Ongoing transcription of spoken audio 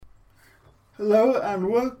Hello and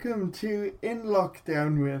welcome to In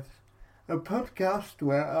Lockdown With, a podcast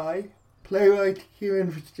where I, playwright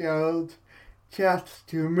Kieran Fitzgerald, chats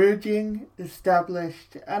to emerging,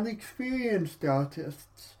 established and experienced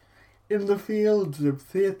artists in the fields of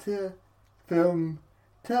theatre, film,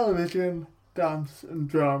 television, dance and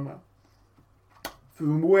drama,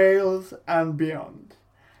 from Wales and beyond,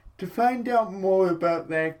 to find out more about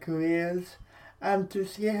their careers and to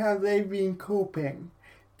see how they've been coping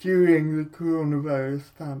during the coronavirus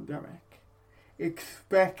pandemic.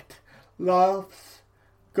 Expect laughs,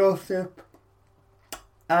 gossip,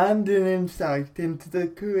 and an insight into the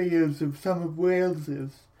careers of some of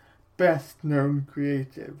Wales's best-known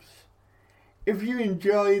creatives. If you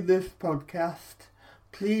enjoy this podcast,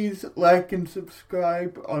 please like and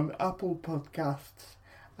subscribe on Apple Podcasts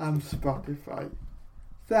and Spotify.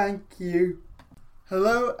 Thank you.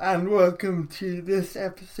 Hello and welcome to this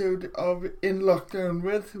episode of In Lockdown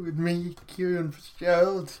With me, Kieran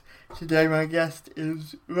Fitzgerald. Today my guest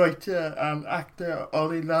is writer and actor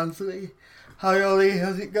Ollie Lansley. Hi Ollie,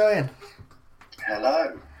 how's it going?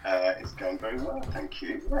 Hello, it's going very well, thank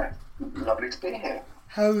you. Yeah, lovely to be here.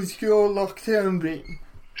 How's your lockdown been?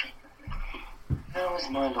 How has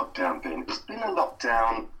my lockdown been? It's been a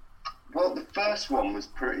lockdown. Well, the first one was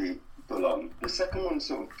pretty full on. The second one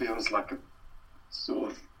sort of feels like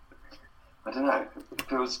I don't know, it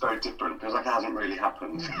feels very different. It feels like it hasn't really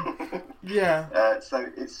happened. Yeah. So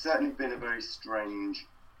it's certainly been a very strange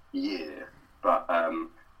year, but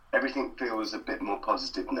everything feels a bit more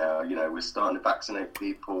positive now. You know, we're starting to vaccinate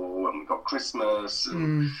people and we've got Christmas,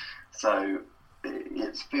 and so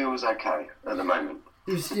it feels okay at the moment.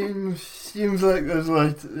 It seems like there's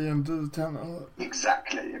light at the end of the tunnel.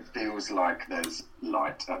 Exactly. It feels like there's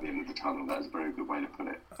light at the end of the tunnel. That's a very good way to put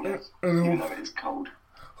it. Yes. Even though it is cold.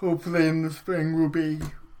 Hopefully in the spring we'll be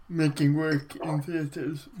making work in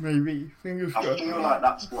theatres, maybe. Fingers crossed. I feel like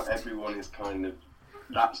that's what everyone is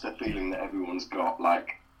that's the feeling that everyone's got.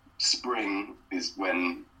 Like, spring is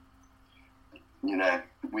when, you know,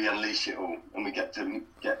 we unleash it all and we get to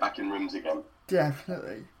get back in rooms again.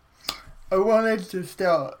 Definitely. I wanted to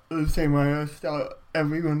start the same way I start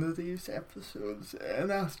every one of these episodes and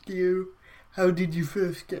ask you, how did you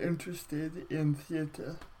first get interested in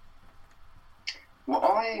theatre? Well,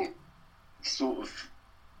 I sort of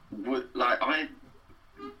I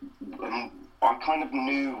kind of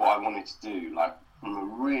knew what I wanted to do, like, from a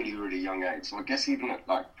really, really young age. So I guess even at,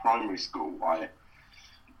 like, primary school, I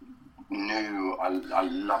knew I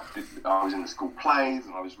loved it. I was in the school plays,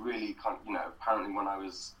 and I was really apparently when I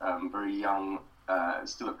was very young,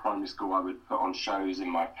 still at primary school, I would put on shows in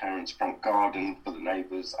my parents' front garden for the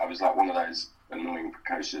neighbours. I was like one of those annoying,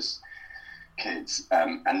 precocious kids,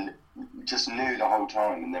 and just knew the whole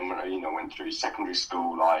time. And then when I went through secondary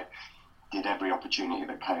school, I did every opportunity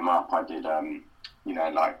that came up. I did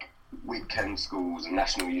like weekend schools and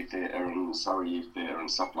National Youth Theatre and Surrey Youth Theatre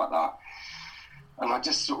and stuff like that. And I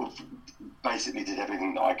just sort of basically did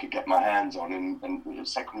everything that I could get my hands on. And at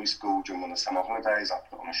secondary school, during one of the summer holidays, I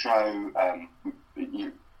put on a show.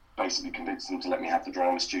 You basically convinced them to let me have the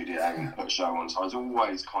drama studio and put a show on. So I was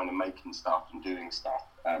always kind of making stuff and doing stuff.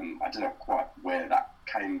 I don't know quite where that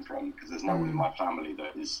came from, because there's no one in my family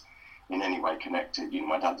that is in any way connected. You know,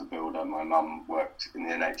 my dad's a builder, my mum worked in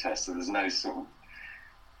the NHS, so there's no sort of...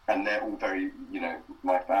 And they're all very,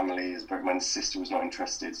 my family is very... My sister was not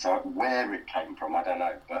interested, so where it came from, I don't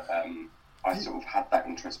know. But I sort of had that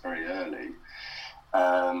interest very early.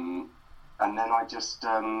 And then I just,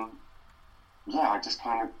 I just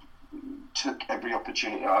kind of took every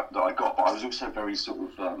opportunity that I got. But I was also very sort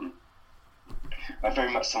of... I'm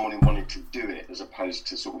very much someone who wanted to do it as opposed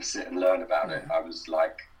to sort of sit and learn about it. I was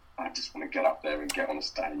like, I just want to get up there and get on a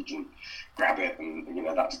stage and grab it. And,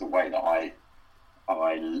 that's the way that I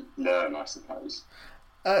learn, I suppose.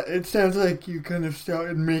 It sounds like you kind of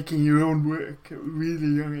started making your own work at a really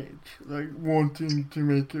young age, like wanting to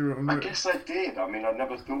make your own work. I guess I did. I mean, I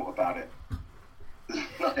never thought about it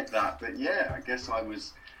like that. But yeah, I guess I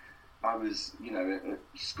was, at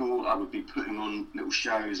school, I would be putting on little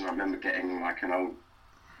shows, and I remember getting like an old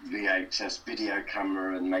VHS video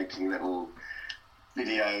camera and making little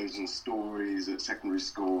videos and stories at secondary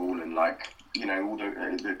school, and like, all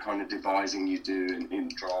the kind of devising you do in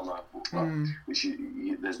drama, which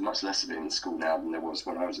there's much less of it in school now than there was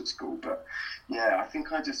when I was at school. But yeah, I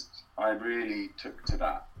think I really took to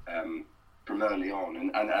that from early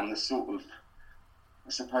on, and the sort of, I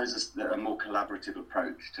suppose, it's a more collaborative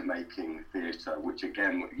approach to making theatre, which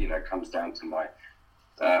again, comes down to my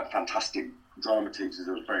fantastic drama teachers.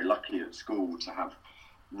 I was very lucky at school to have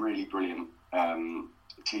really brilliant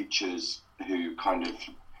teachers who kind of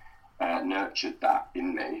nurtured that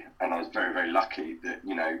in me, and I was very, very lucky that,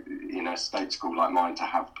 you know, in a state school like mine, to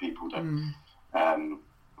have people that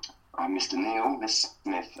Mr. Neil, Miss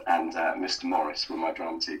Smith, and Mr. Morris were my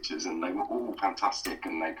drama teachers, and they were all fantastic,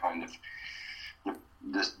 and they kind of,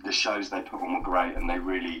 the shows they put on were great, and they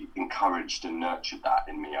really encouraged and nurtured that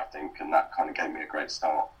in me, I think, and that kind of gave me a great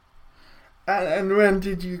start. And when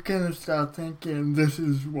did you kind of start thinking, this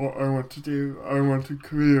is what I want to do, I want a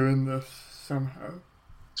career in this somehow?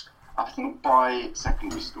 I think by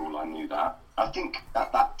secondary school I knew that. I think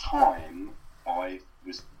at that time I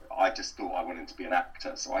just thought I wanted to be an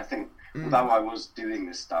actor. So I think although I was doing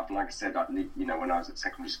this stuff, and like I said, you know, when I was at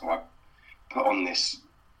secondary school, I put on this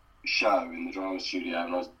show in the drama studio,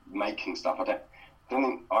 and I was making stuff. I don't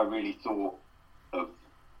think I really thought of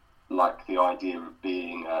like the idea of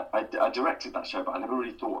being. I directed that show, but I never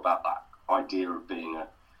really thought about that idea of being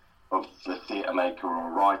of the theatre maker or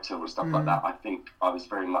a writer or stuff like that. I think I was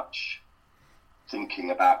very much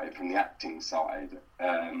thinking about it from the acting side.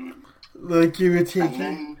 Like you were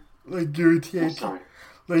taking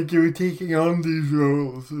on these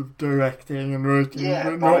roles of directing and writing,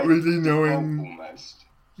 but not really knowing. Almost.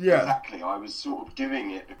 Yeah. Exactly. I was sort of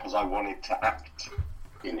doing it because I wanted to act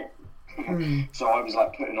in it. So I was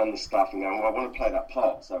like putting on the stuff and going, well, I want to play that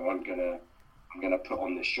part, so I'm gonna put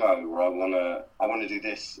on this show, or I wanna do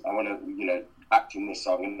this. I wanna, you know, act in this.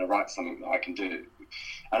 So I'm gonna write something that I can do.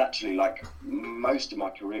 And actually, like, most of my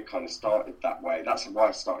career kind of started that way. That's why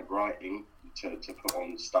I started writing, to put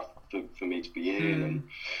on stuff for me to be in, and,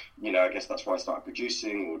 you know, I guess that's why I started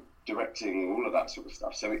producing or directing, all of that sort of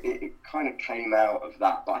stuff. So it kind of came out of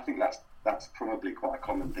that. But I think that's probably quite a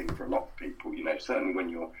common thing for a lot of people. You know, certainly when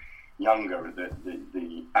you're younger,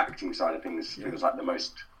 the acting side of things feels like the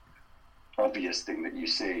most obvious thing that you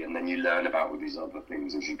see, and then you learn about all these other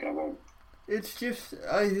things as you go on. It's just,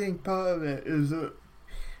 I think part of it is that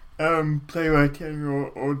playwriting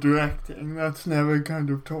or directing, that's never kind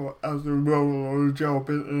of taught as a role or a job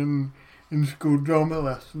in school drama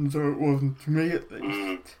lessons, or it wasn't to me at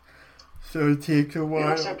least. So it takes a while.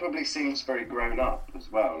 It also probably seems very grown up as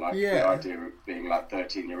well, like the idea of being like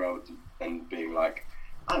 13-year-old and being like,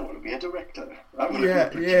 I want to be a director. I want to be a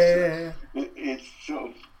producer. It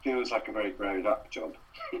sort of feels like a very grown up job.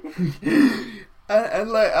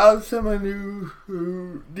 and like, as someone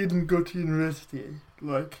who didn't go to university,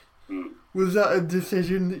 like, was that a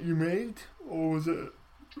decision that you made, or was it?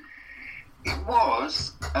 It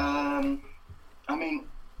was. I mean,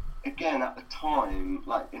 again, at the time,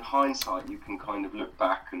 like, in hindsight, you can kind of look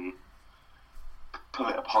back and pull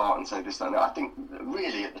it apart and say this, that, and that. I think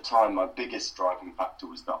really at the time my biggest driving factor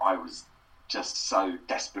was that I was just so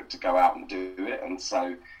desperate to go out and do it, and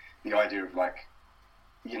so the idea of, like,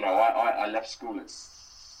 you know, I left school at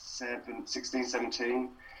 16, 17,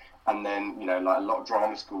 and then, you know, like, a lot of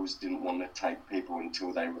drama schools didn't want to take people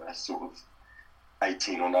until they were sort of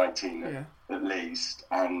 18 or 19 at least,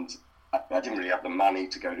 and I didn't really have the money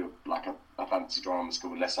to go to like a fancy drama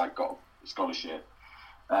school unless I got a scholarship.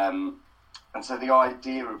 And so the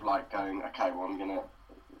idea of like going, okay, well, I'm gonna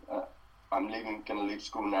leave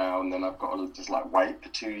school now, and then I've got to just like wait for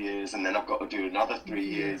 2 years, and then I've got to do another 3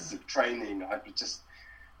 years of training. I just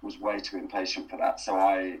was way too impatient for that. So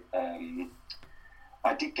I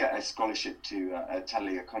did get a scholarship to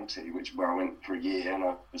Talia Conti, where I went for a year, and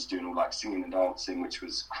I was doing all like singing and dancing, which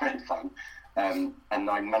was great fun. And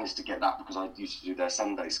I managed to get that because I used to do their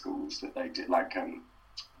Sunday schools that they did, like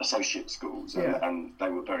associate schools, and they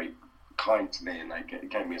were very kind to me, and they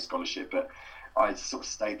gave me a scholarship. But I sort of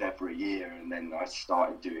stayed there for a year, and then I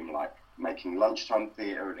started doing like making lunchtime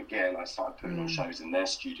theatre, and again I started putting on shows in their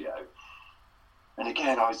studio. And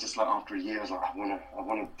again, I was just like, after a year, I was like, I want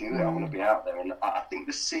to do it. I want to be out there. And I think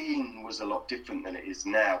the scene was a lot different than it is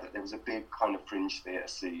now. That there was a big kind of fringe theatre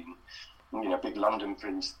scene, you know, big London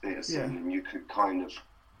fringe theatre scene, and you could kind of,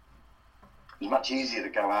 it was much easier to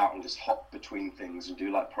go out and just hop between things and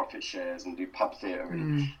do like profit shares and do pub theatre,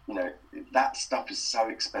 and you know, that stuff is so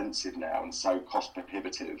expensive now and so cost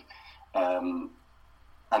prohibitive, and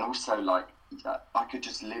also like I could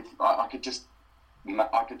just live, I could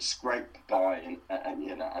scrape by and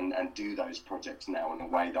you know, and do those projects now in a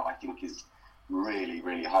way that I think is really,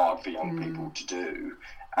 really hard for young people to do,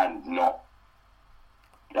 and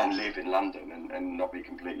live in London and not be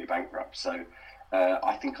completely bankrupt. So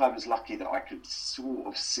I think I was lucky that I could sort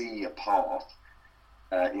of see a path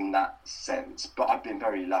in that sense, but I've been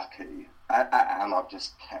very lucky, and I've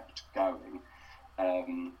just kept going.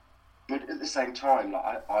 But at the same time,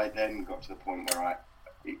 like, I then got to the point where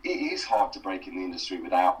it is hard to break in the industry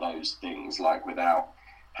without those things, like without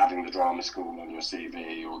having the drama school on your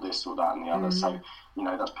CV or this or that and the other. So, you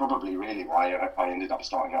know, that's probably really why I ended up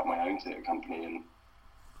starting up my own theatre company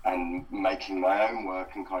and making my own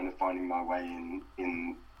work and kind of finding my way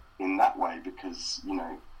in that way, because, you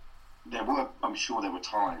know, I'm sure there were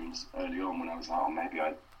times early on when I was like, oh, maybe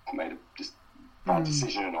I made a just bad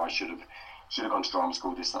decision, or I should have gone to drama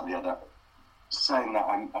school, this, that, and the other. Saying that,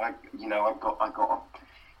 I got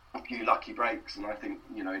a few lucky breaks, and I think,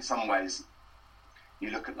 you know, in some ways, you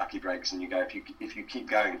look at lucky breaks and you go, if you keep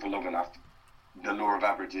going for long enough, the law of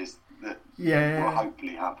averages that will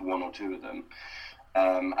hopefully have one or two of them.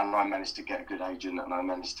 And I managed to get a good agent, and I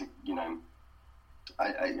managed to, you know,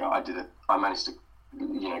 I managed to,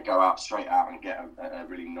 you know, go out straight out and get a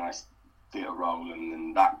really nice theatre role, and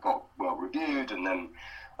then that got well reviewed, and then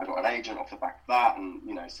I got an agent off the back of that, and,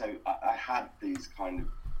 you know, so I had these kind of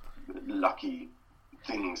lucky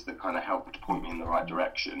things that kind of helped point me in the right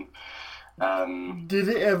direction. Did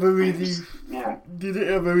it ever really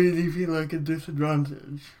feel like a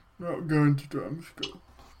disadvantage not going to drama school?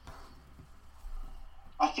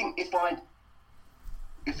 I think if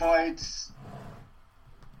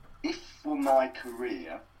for my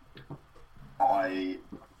career I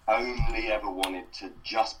only ever wanted to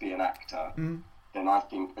just be an actor, then I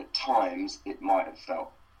think at times it might have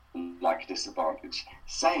felt like a disadvantage.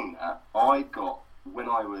 Saying that, I got, when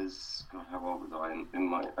I was, God, how old was I? In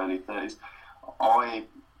my early 30s, I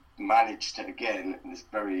managed to, again, this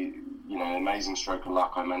very, you know, amazing stroke of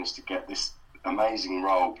luck, I managed to get this amazing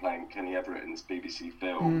role playing Kenny Everett in this BBC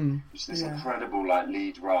film, which is this incredible, like,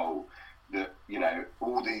 lead role that, you know,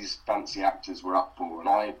 all these fancy actors were up for, and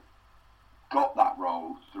I got that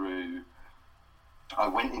role through, I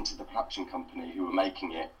went into the production company who were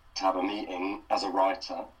making it to have a meeting as a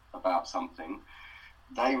writer about something.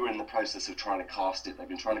 They were in the process of trying to cast it. They've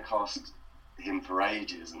been trying to cast him for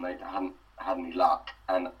ages, and they hadn't had any luck.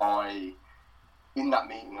 And in that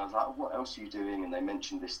meeting, I was like, what else are you doing? And they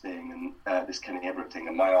mentioned this thing, and this Kenny Everett thing,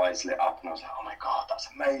 and my eyes lit up, and I was like, oh my God, that's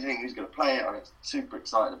amazing. Who's going to play it? I was super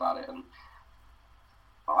excited about it. And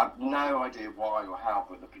I have no idea why or how,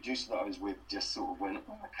 but the producer that I was with just sort of went,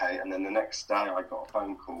 oh, okay. And then the next day I got a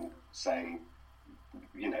phone call saying,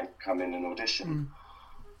 you know, come in and audition.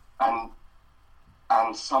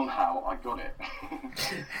 And somehow I got it.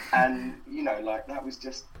 And, you know, like, that was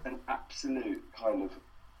just an absolute kind of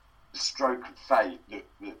stroke of fate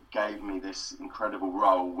that gave me this incredible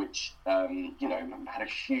role, which, you know, had a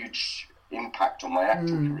huge impact on my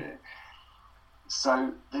acting career.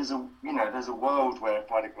 So there's a world where if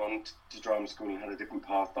I'd have gone to drama school and had a different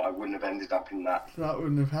path, that I wouldn't have ended up in that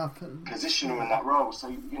wouldn't have happened position or in that role. So,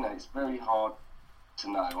 you know, it's very hard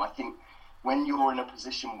to know. I think when you're in a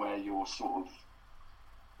position where you're sort of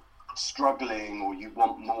struggling or you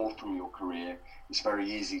want more from your career, it's very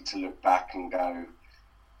easy to look back and go,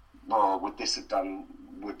 well, would this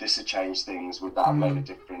have changed things? Would that have made a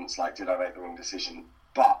difference? Like, did I make the wrong decision?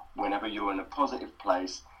 But whenever you're in a positive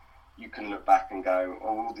place, you can look back and go, oh,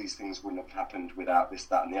 all these things wouldn't have happened without this,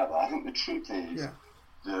 that, and the other. I think the truth is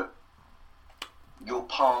that your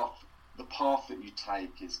path, the path that you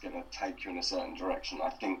take, is going to take you in a certain direction. I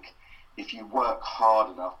think if you work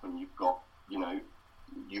hard enough and you've got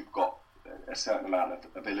a certain amount of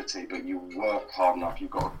ability, but you work hard enough,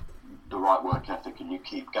 you've got the right work ethic, and you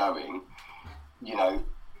keep going, you know,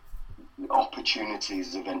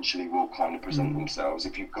 opportunities eventually will kind of present themselves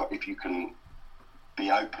if you can be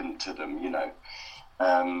open to them, you know.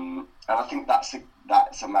 And I think that's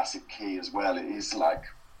a massive key as well. It is like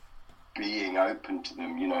being open to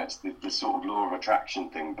them, you know. It's the sort of law of attraction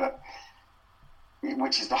thing, but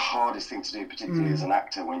which is the hardest thing to do, particularly as an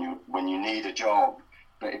actor, when you need a job.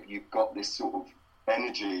 But if you've got this sort of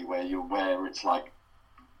energy where it's like,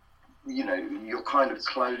 you know, you're kind of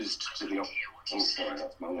closed to the sorry,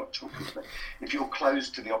 that's my watch. If you're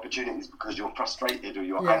closed to the opportunities because you're frustrated or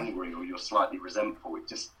you're angry or you're slightly resentful,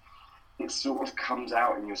 it sort of comes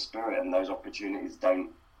out in your spirit, and those opportunities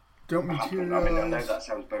don't happen. I mean, I know that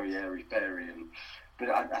sounds very airy-fairy, but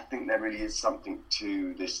I think there really is something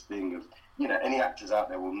to this thing of, you know, any actors out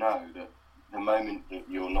there will know that the moment that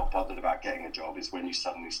you're not bothered about getting a job is when you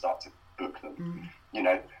suddenly start to book them. You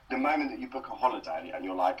know, the moment that you book a holiday and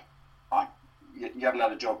you're like, you haven't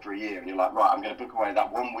had a job for a year, and you're like, right, I'm going to book away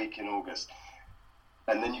that 1 week in August,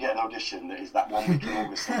 and then you get an audition that is that 1 week in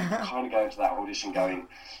August, and you kind of go into that audition going,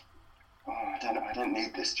 oh, I don't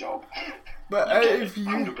need this job. But if you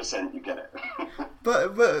 100%, you get it.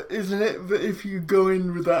 but isn't it? But if you go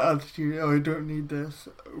in with that attitude, oh, I don't need this,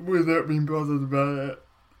 without being bothered about it,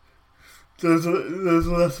 there's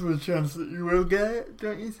less of a chance that you will get it,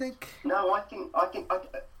 don't you think? No, I think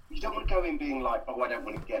you don't want to go in being like, oh, I don't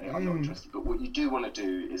want to get it, I'm not interested. But what you do want to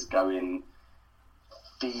do is go in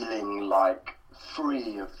feeling like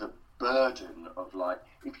free of the burden of like,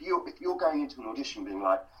 if you're going into an audition being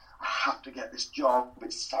like, I have to get this job,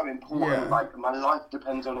 it's so important, like my life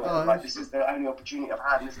depends on it, like this is the only opportunity I've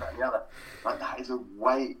had, and this, that and the other, like that is a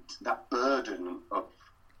weight, that burden of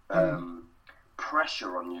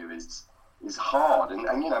pressure on you is hard,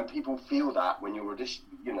 and you know, people feel that when you're auditioning,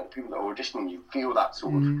 you know, people that are auditioning, you feel that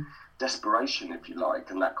sort of desperation, if you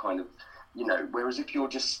like, and that kind of, you know, whereas if you're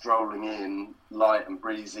just strolling in light and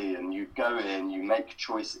breezy and you go in, you make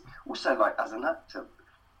choices, also like as an actor,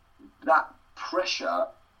 that pressure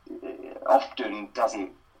often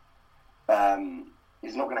doesn't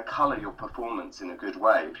is not going to colour your performance in a good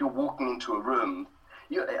way. If you're walking into a room,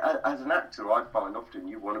 as an actor, I find often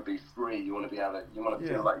you want to be free, you want to be able to, you want to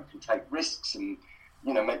feel like you can take risks and,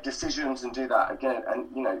 you know, make decisions and do that again. And,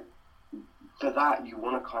 you know, for that, you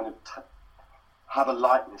want to kind of have a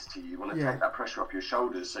lightness to you. You want to take that pressure off your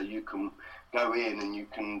shoulders so you can go in and you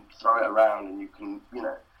can throw it around and you can, you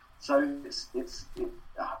know. So it's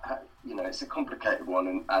you know, it's a complicated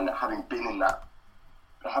one. And having been in that,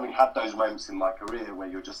 having had those moments in my career where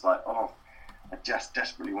you're just like, oh, I just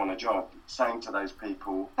desperately want a job, saying to those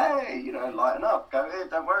people, hey, you know, lighten up, go in,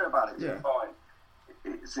 don't worry about it, it's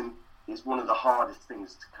fine. It's one of the hardest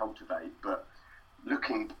things to cultivate, but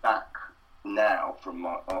looking back now from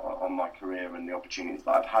on my career and the opportunities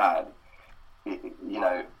that I've had, you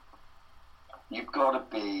know, you've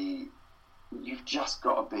just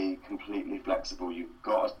got to be completely flexible. You've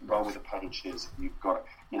got to roll with the punches. You've got,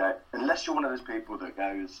 you know, unless you're one of those people that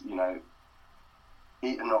goes, you know,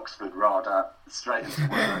 eat an Oxford RADA straight into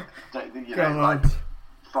work, you know, like,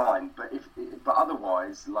 fine. But but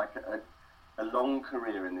otherwise, like a long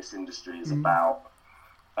career in this industry is about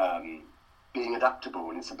being adaptable,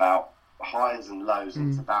 and it's about highs and lows, and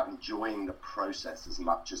it's about enjoying the process as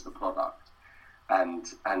much as the product. And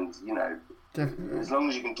you know, definitely, as long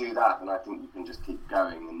as you can do that, then I think you can just keep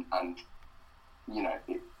going. And you know,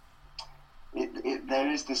 there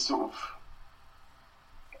is this sort of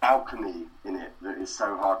alchemy in it that is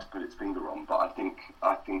so hard to put its finger on. But I think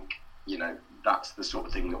you know, that's the sort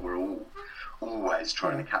of thing that we're all always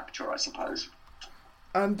trying to capture, I suppose.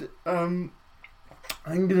 And I'm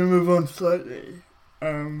going to move on slightly,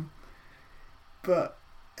 but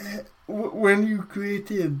when you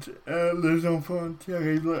created Les Enfants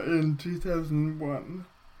Terribles in 2001,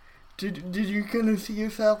 did you kind of see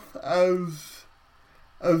yourself as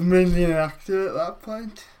mainly an actor at that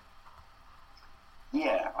point?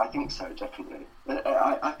 Yeah, I think so, definitely.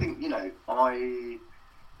 I think, you know, I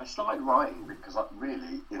started writing because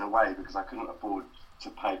because I couldn't afford to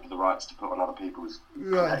pay for the rights to put on other people's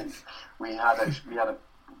plays. We managed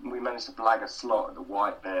to blag a slot at the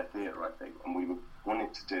White Bear Theatre, I think, and we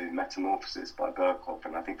wanted to do Metamorphosis by Berkoff,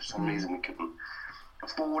 and I think for some reason we couldn't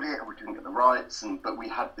afford it, or we didn't get the rights, but we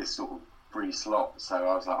had this sort of free slot, so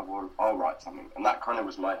I was like, oh, well, I'll write something, and that kind of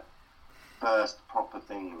was my first proper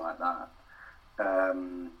thing like that.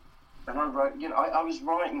 And I wrote, you know, I was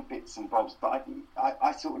writing bits and bobs, but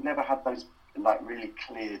I sort of never had those like really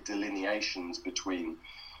clear delineations between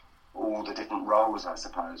all the different roles, I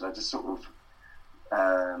suppose. I just sort of,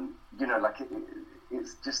 you know, like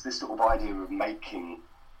it's just this sort of idea of making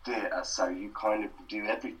theatre, so you kind of do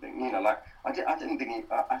everything, you know, like I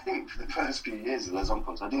think for the first few years of Les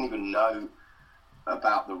Enfants, I didn't even know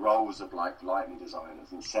about the roles of like lighting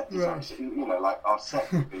designers and set designers. You know, like our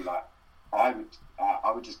set would be like, I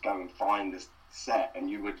would just go and find this set, and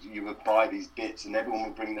you would buy these bits, and everyone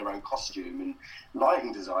would bring their own costume. And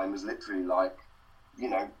lighting design was literally like, you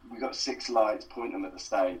know, we got 6 lights, point them at the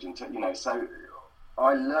stage, and you know, so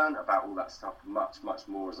I learned about all that stuff much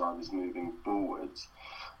more as I was moving forwards.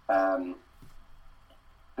 But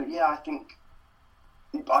yeah, I think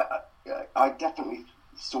I definitely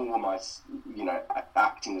saw my, you know,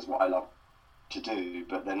 acting as what I love to do,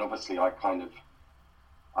 but then obviously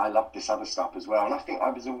I love this other stuff as well. And I think I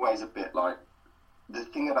was always a bit like, the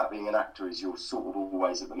thing about being an actor is you're sort of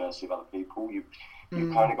always at the mercy of other people. You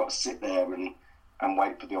kind of got to sit there and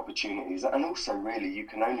wait for the opportunities. And also, really, you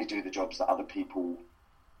can only do the jobs that other people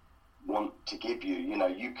want to give you. You know,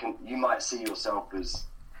 you might see yourself as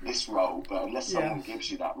this role, but unless someone gives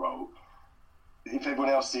you that role, if everyone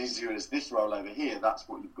else sees you as this role over here, that's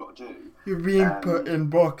what you've got to do. You're being put in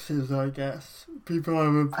boxes, I guess. People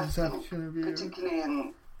have a perception of you. Particularly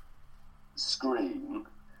in Screen,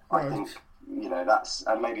 I think, you know, that's,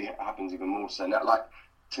 and maybe it happens even more so now, like,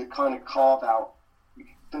 to kind of carve out,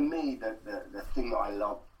 for me, the thing that I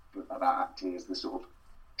love about acting is the sort of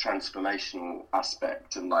transformational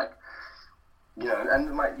aspect, and like, you know,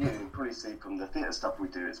 and like you probably see from the theatre stuff we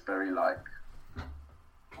do, it's very like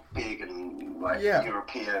big and like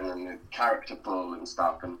European and characterful and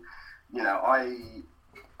stuff. And you know,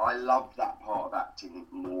 I love that part of acting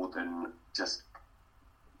more than just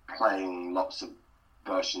playing lots of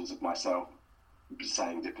versions of myself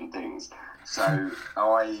saying different things. So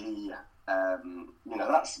you know,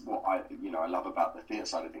 that's what I love about the theatre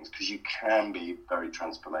side of things, because you can be very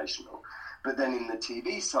transformational. But then in the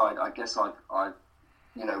TV side, I guess I've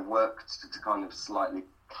you know, worked to kind of slightly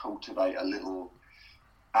cultivate a little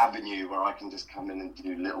avenue where I can just come in and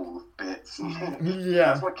do little bits. And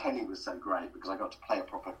that's why Kenny was so great, because I got to play a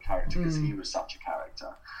proper character, because he was such a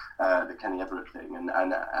character, the Kenny Everett thing.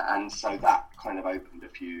 And so that kind of opened a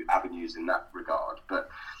few avenues in that regard. But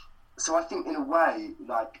so I think in a way,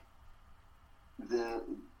 like, the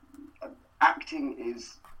acting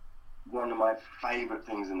is one of my favourite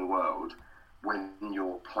things in the world when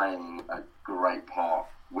you're playing a great part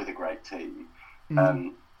with a great team.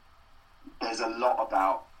 There's a lot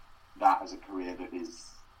about that as a career that is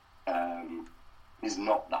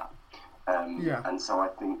not that. And so I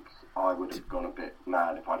think I would have gone a bit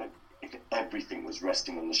mad if everything was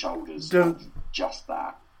resting on the shoulders of just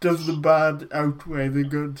that. Does the bad outweigh the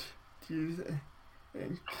good, do you say?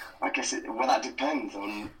 I guess that depends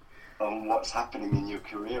on what's happening in your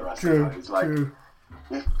career, I suppose. True.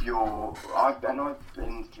 If I've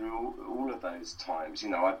been through all of those times.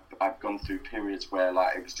 You know, I've gone through periods where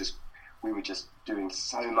like we were just doing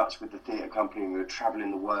so much with the theatre company, and we were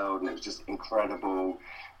travelling the world, and it was just incredible.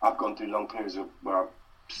 I've gone through long periods where I've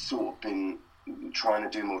sort of been trying to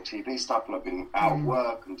do more TV stuff, and I've been out of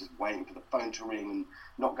work and just waiting for the phone to ring and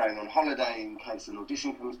not going on holiday in case an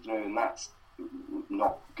audition comes through, and that's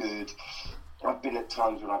not good. I've been at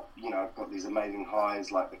times when I've got these amazing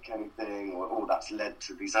highs like the Kenny thing, or that's led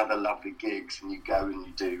to these other lovely gigs, and you go and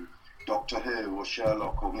you do Doctor Who or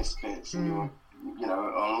Sherlock or Misfits, and you're, you know,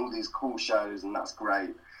 on all these cool shows, and that's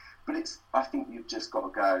great. But I think you've just got to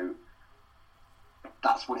go,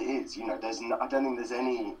 that's what it is. You know, I don't think there's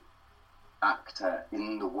any actor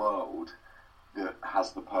in the world that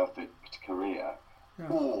has the perfect career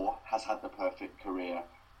or has had the perfect career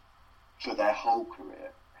for their whole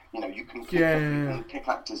career. You know, you can pick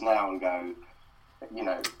actors now and go, you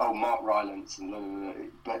know, oh, Mark Rylance, and blah, blah, blah.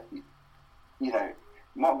 But you know,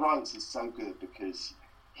 Mark Rylance is so good because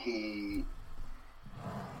he,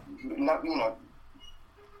 you know,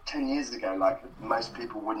 10 years ago, like most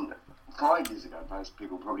people wouldn't, 5 years ago, most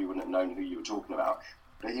people probably wouldn't have known who you were talking about.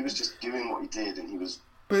 But he was just doing what he did, and he was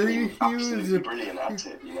absolutely brilliant at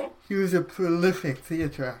it, you know. He was a prolific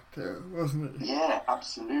theatre actor, wasn't he? Yeah,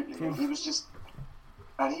 absolutely. And he was just,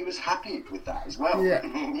 and he was happy with that as well. Yeah.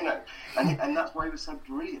 You know, and that's why he was so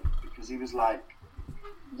brilliant, because he was like,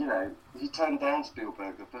 you know, he turned down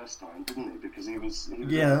Spielberg the first time, didn't he? Because he was in the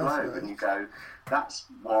Globe, right. And you go, that's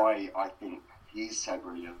why I think he's so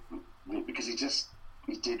brilliant, because he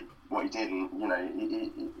did what he did, and you know,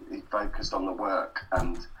 he focused on the work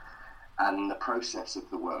and the process of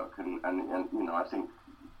the work, and you know, I think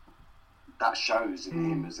that shows in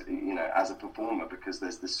him as, you know, as a performer, because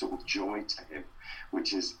there's this sort of joy to him,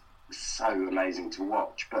 which is so amazing to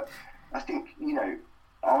watch. But I think, you know,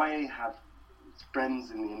 I have friends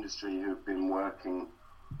in the industry who have been working,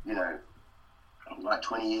 you know, like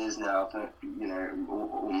 20 years now, you know,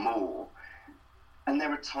 or more. And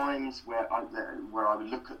there are times where I would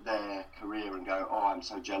look at their career and go, oh, I'm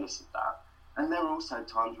so jealous of that. And there are also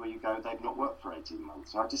times where you go, they've not worked for 18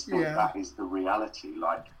 months. So I just think that is the reality.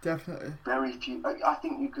 Like, definitely. Very few. I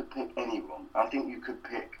think you could pick anyone. I think you could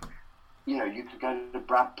pick, you know, you could go to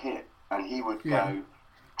Brad Pitt and he would go,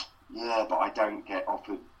 yeah, but I don't get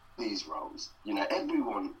offered these roles. You know,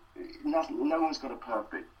 no one's got a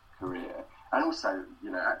perfect career. And also,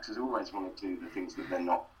 you know, actors always want to do the things that they're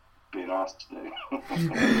not being asked to do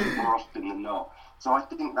more often than not. So I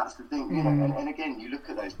think that's the thing, you know. And again, you look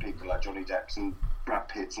at those people like Johnny Depp and Brad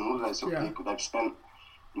Pitt and all those sort of people. They've spent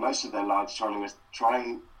most of their lives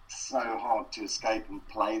trying so hard to escape and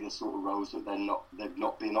play the sort of roles that they've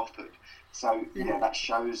not been offered. So you know, that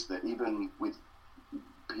shows that even with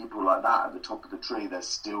people like that at the top of the tree, there's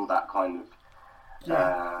still that kind of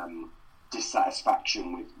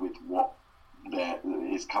dissatisfaction with what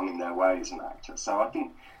is coming their way as an actor. So I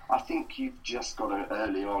think you've just got to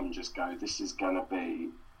early on just go, this is going to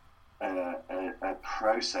be a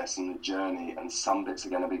process and a journey, and some bits are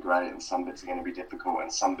going to be great and some bits are going to be difficult,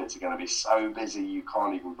 and some bits are going to be so busy you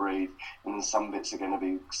can't even breathe, and then some bits are going to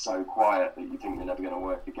be so quiet that you think they're never going to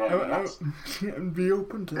work again. And be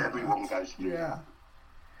open to everyone goes through that.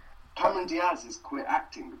 Cameron Diaz has quit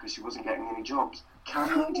acting because she wasn't getting any jobs.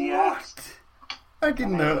 Cameron Diaz. I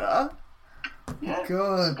didn't know that.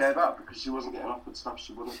 God. She gave up because she wasn't getting offered stuff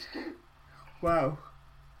she wanted to do. Wow.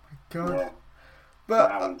 My God. Yeah. But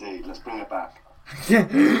Wow, indeed. Let's bring her back.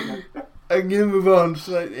 I'm going to move on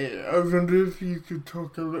slightly. I wonder if you could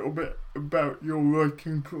talk a little bit about your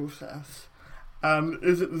writing process. And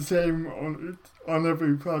is it the same on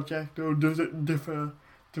every project, or does it differ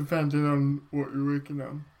depending on what you're working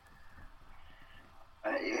on?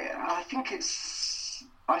 Yeah, I think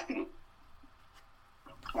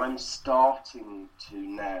I'm starting to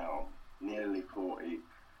now, nearly 40,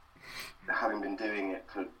 having been doing it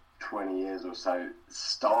for 20 years or so,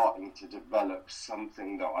 starting to develop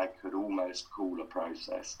something that I could almost call a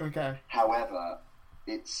process. Okay. However,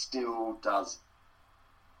 it still does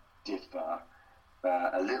differ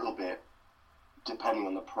a little bit depending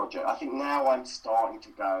on the project. I think now I'm starting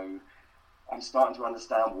to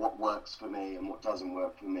understand what works for me and what doesn't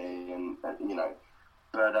work for me, and but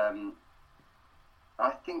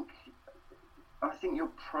I think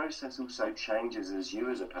your process also changes as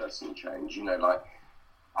you as a person change. Like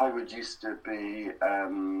I used to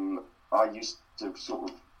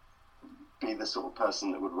sort of be the sort of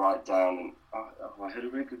person that would write down, and I heard a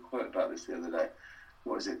really good quote about this the other day.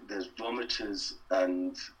 What is it? There's vomiters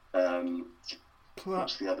and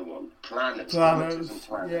what's the other one? Planners. Vomiters and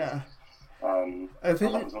planners. Yeah. I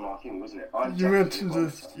think that was on our thing, wasn't it? You mentioned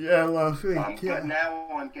this, last week. But now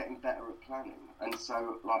I'm getting better at planning, and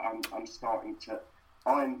so like I'm starting to.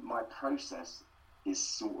 My process is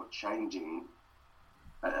sort of changing,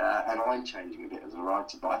 and I'm changing a bit as a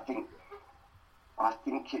writer. But I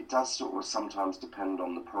think it does sort of sometimes depend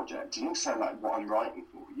on the project, and also like what I'm writing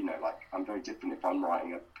for. Like I'm very different if I'm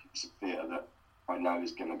writing a piece of theatre that I know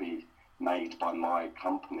is going to be made by my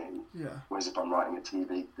company. Yeah. Whereas if I'm writing a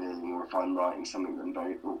TV thing, or if I'm writing something that I'm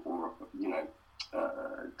very, or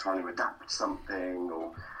trying to adapt something,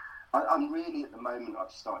 or I'm really at the moment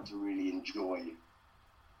I've started to really enjoy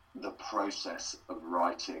the process of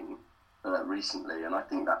writing recently, and I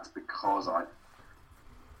think that's because I've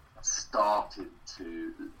started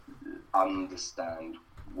to understand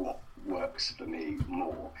what works for me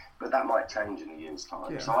more, but that might change in a year's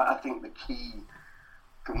time. So I think the key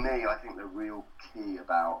for me, I think the real key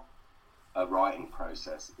about a writing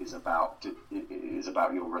process is about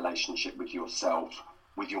your relationship with yourself,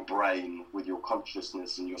 with your brain, with your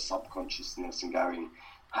consciousness and your subconsciousness, and going,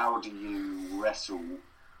 how do you wrestle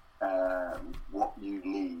what you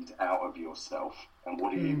need out of yourself, and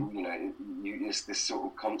what do it's this sort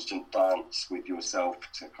of constant dance with yourself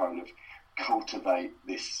to kind of cultivate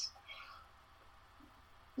this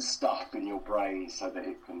stuff in your brain so that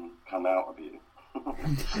it can come out of you. So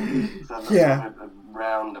that's kind of a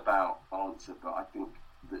roundabout answer, but I think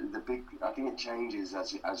I think it changes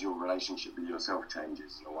as your relationship with yourself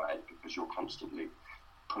changes in a way, because you're constantly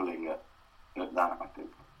pulling at that, I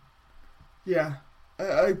think. Yeah,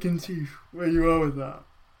 I can see where you are with that.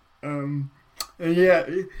 And yeah,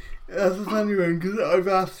 that's a funny one, because I've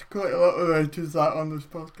asked quite a lot of writers that on this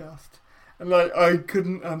podcast, and like I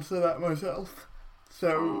couldn't answer that myself,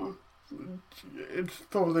 so it's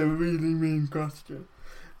probably a really mean question.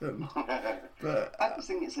 But I just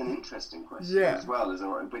think it's an interesting question as well,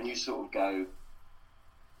 when you sort of go,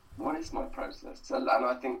 what is my process? And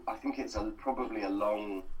I think it's probably a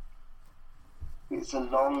long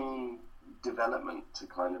development to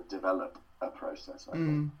kind of develop a process, I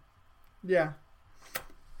think. Yeah.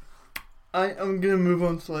 I'm going to move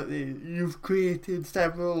on slightly. You've created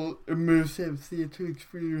several immersive theatre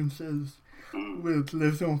experiences with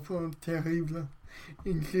Les Enfants Terribles,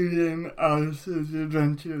 including Alice's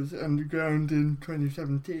Adventures Underground in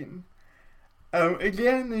 2017.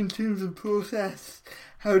 Again, in terms of process,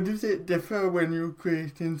 how does it differ when you're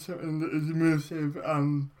creating something that is immersive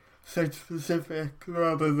and site-specific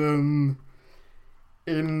rather than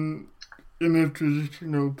in a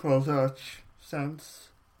traditional Prozarch sense?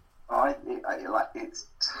 It's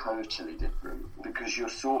totally different, because you're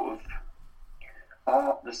sort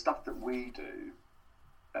of the stuff that we do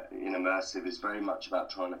in immersive is very much about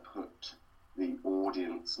trying to put the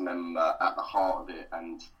audience member at the heart of it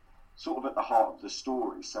and sort of at the heart of the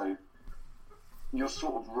story. So you're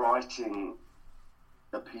sort of writing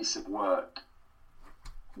a piece of work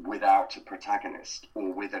without a protagonist,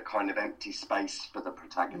 or with a kind of empty space for the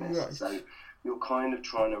protagonist. Right. So you're kind of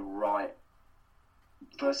trying to write.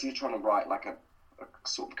 Firstly, you're trying to write like a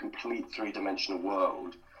sort of complete three-dimensional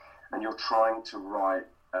world, and you're trying to write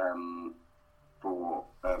for.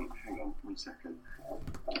 Hang on 1 second.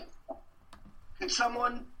 Can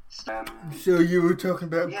someone? So you were talking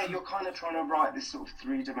about. Yeah, you're kind of trying to write this sort of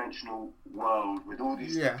three-dimensional world with all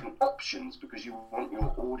these different options, because you want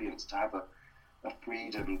your audience to have a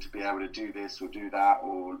freedom to be able to do this or do that,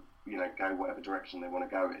 or go whatever direction they want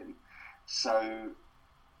to go in. So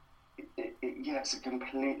it's a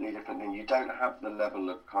completely different thing. You don't have the level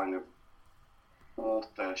of kind of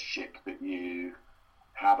authorship that you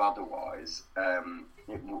have otherwise.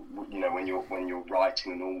 When you're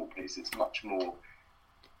writing a normal piece, it's much more,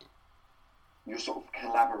 you're sort of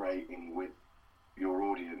collaborating with your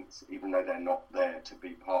audience, even though they're not there to be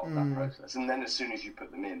part of that process. And then as soon as you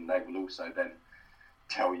put them in, they will also then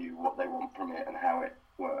tell you what they want from it and how it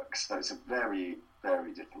works. So it's a very,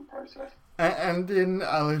 very different process. And in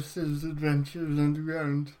Alice's Adventures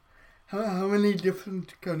Underground, how many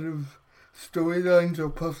different kind of storylines or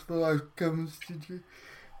possible outcomes did you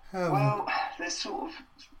have? Well, there's sort of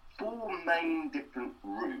 4 main different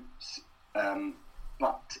routes,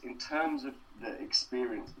 but in terms of the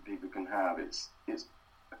experience that people can have, it's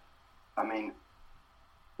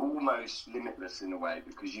almost limitless in a way,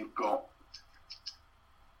 because you've got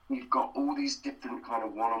all these different kind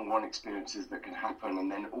of one-on-one experiences that can happen,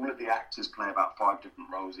 and then all of the actors play about 5 different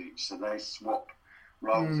roles each, so they swap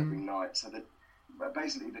roles every night, so that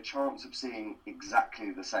basically the chance of seeing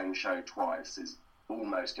exactly the same show twice is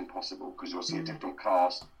almost impossible, because you'll see a different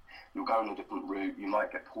cast, you'll go on a different route, you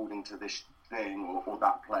might get pulled into this thing or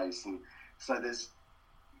that place, and so there's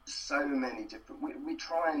so many different, we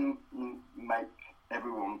try and make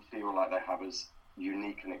everyone feel like they have as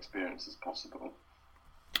unique an experience as possible.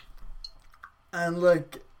 And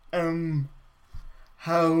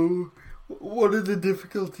what are the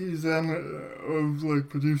difficulties then of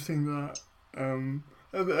producing that?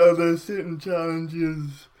 Are there certain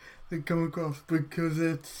challenges that come across because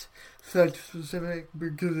it's sex specific,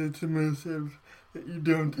 because it's immersive, that you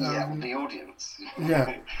don't have? The audience.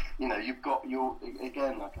 Yeah. You've got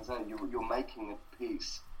again, like I say, you're making a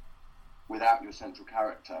piece without your central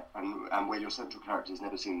character, and where your central character has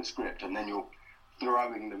never seen the script, and then you're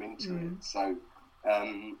throwing them into it. So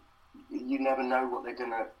you never know what they're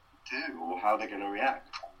going to do or how they're going to react.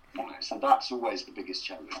 So that's always the biggest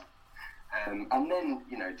challenge. And then,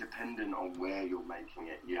 dependent on where you're making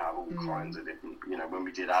it, you have all kinds of different, when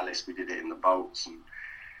we did Alice, we did it in the vaults, and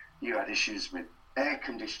you had issues with air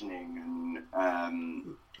conditioning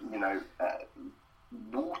and,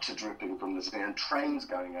 water dripping from the ceiling and trains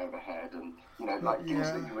going overhead and, things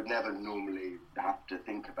that you would never normally have to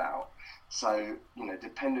think about. So,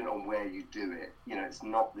 depending on where you do it, it's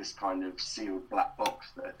not this kind of sealed black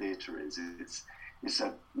box that a theatre is. It's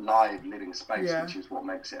a live, living space, which is what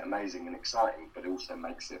makes it amazing and exciting, but also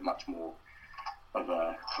makes it much more of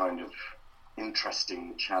a kind of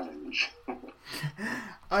interesting challenge.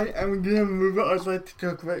 I'm going to move on. I'd like to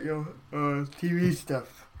talk about your TV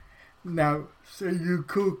stuff now. So you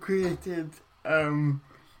co-created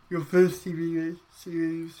your first TV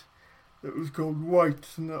series that was called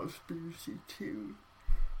Whites, and that was BBC Two.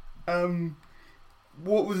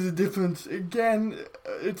 What was the difference? Again,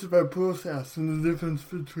 it's about process and the difference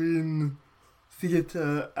between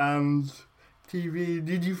theatre and TV.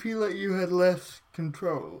 Did you feel like you had less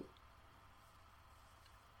control?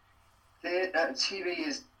 TV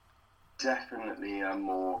is definitely a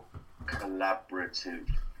more collaborative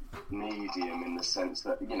medium in the sense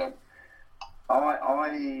that,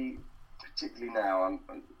 I particularly now, I'm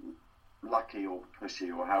lucky or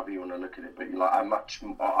pushy or however you want to look at it, but I'm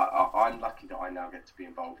lucky that I now get to be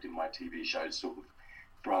involved in my TV shows sort of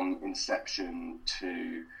from inception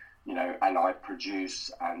to, and I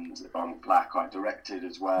produce, and I'm Black, I directed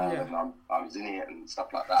as well, and I was in it and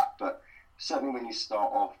stuff like that. But certainly when you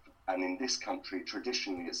start off, and in this country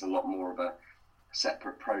traditionally it's a lot more of a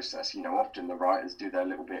separate process. Often the writers do their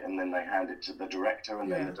little bit and then they hand it to the director,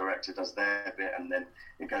 and then the director does their bit, and then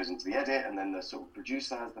it goes into the edit, and then the sort of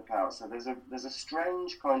producer has the power. So there's a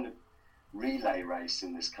strange kind of relay race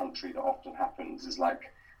in this country that often happens. Is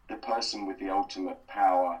like the person with the ultimate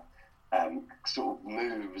power sort of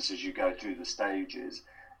moves as you go through the stages.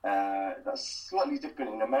 That's slightly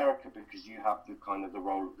different in America, because you have the kind of the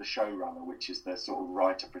role of the showrunner, which is the sort of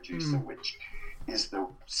writer-producer, which is the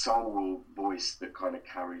sole voice that kind of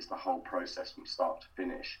carries the whole process from start to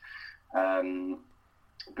finish.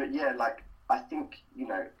 But yeah, I think, you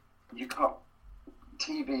can't,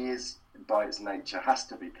 TV is by its nature has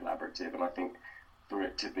to be collaborative, and I think for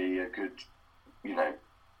it to be a good,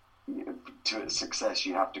 to its success,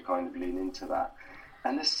 you have to kind of lean into that.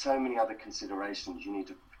 And there's so many other considerations. You need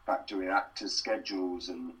to factor in actors' schedules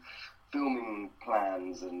and filming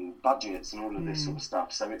plans and budgets and all of this sort of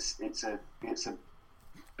stuff. So it's a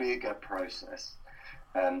bigger process.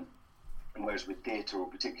 Whereas with theatre, or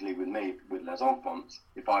particularly with me, with Les Enfants,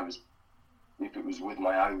 if it was with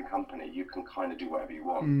my own company, you can kind of do whatever you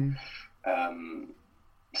want.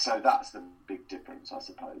 So that's the big difference, I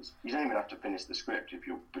suppose. You don't even have to finish the script if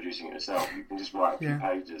you're producing it yourself. You can just write a few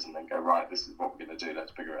pages and then go, right, this is what we're going to do,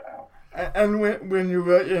 let's figure it out. And when you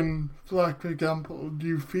write in Flack, for example, do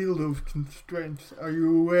you feel those constraints? Are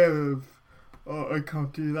you aware of, oh, I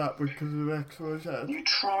can't do that because of X or Z? You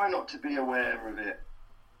try not to be aware of it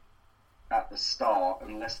at the start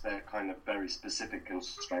unless they're kind of very specific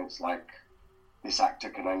constraints, like this actor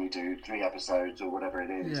can only do 3 episodes or whatever it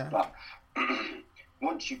is. Yeah. But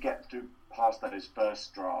once you get through past those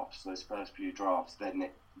first drafts, those first few drafts, then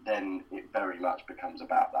it very much becomes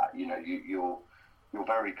about that. You know, you're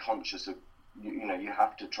very conscious of, you know, you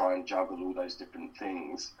have to try and juggle all those different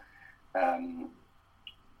things in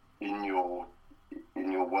your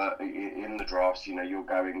work, in the drafts. You know, you're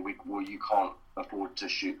going, well, you can't afford to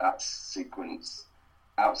shoot that sequence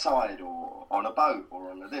outside or on a boat or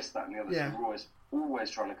on a this, that, and the other. Yeah. So we're always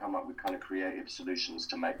trying to come up with kind of creative solutions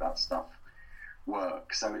to make that stuff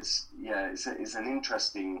work. So it's an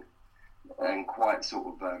interesting and quite sort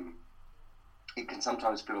of it can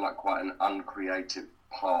sometimes feel like quite an uncreative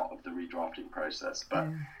part of the redrafting process, but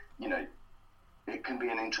you know, it can be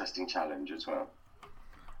an interesting challenge as well.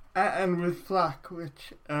 And with Flack,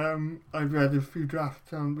 which I've read a few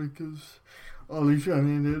drafts on because Ollie's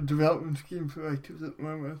running a development scheme for writers at the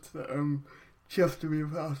moment that I'm just to be a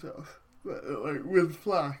part of. But like with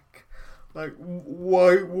Flack, like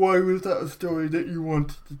why was that a story that you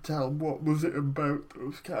wanted to tell? What was it about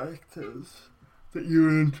those characters that you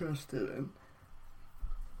were interested in?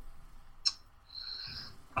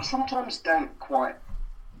 I sometimes don't quite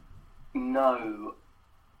know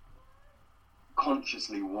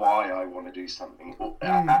consciously why I want to do something, or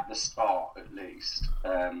at the start at least.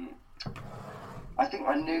 I think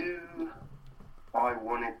I knew I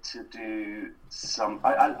wanted to do some.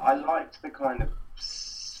 I liked the kind of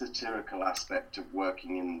satirical aspect of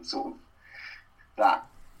working in sort of that,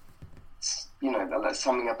 you know, that's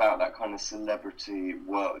something about that kind of celebrity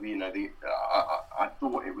work. You know, I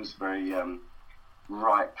thought it was very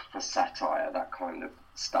ripe for satire, that kind of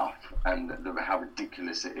stuff, and how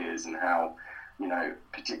ridiculous it is, and how, you know,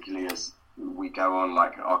 particularly as we go on,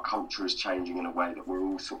 like our culture is changing in a way that we're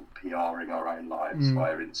all sort of PRing our own lives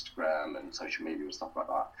via Instagram and social media and stuff like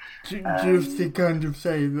that. Do you have to kind of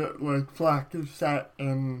say that like Flack is set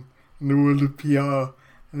in the world of PR?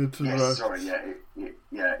 And it's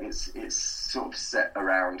it's sort of set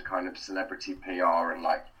around kind of celebrity PR and,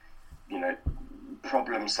 like, you know,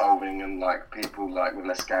 problem solving, and like people, like when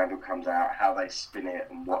the scandal comes out, how they spin it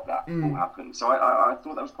and what that all happens. So I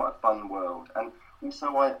thought that was quite a fun world, and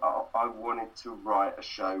also I wanted to write a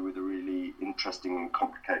show with a really interesting and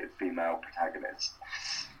complicated female protagonist,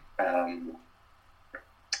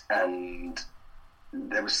 and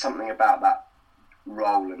there was something about that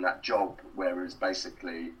role and that job, whereas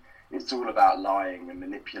basically it's all about lying and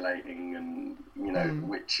manipulating, and you know,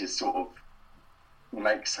 which is sort of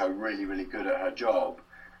makes her really, really good at her job,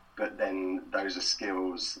 but then those are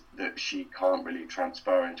skills that she can't really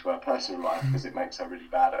transfer into her personal life because it makes her really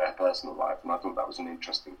bad at her personal life. And I thought that was an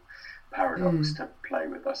interesting paradox to play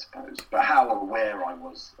with, I suppose. But how aware I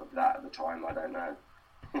was of that at the time, I don't know.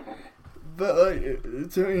 But like,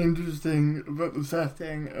 it's really interesting about the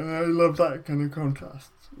setting, and I love that kind of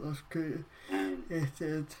contrast. That's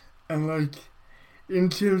created. And like, in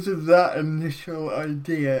terms of that initial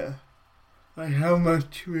idea, like, how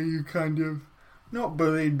much were you kind of not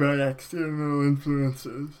bullied by external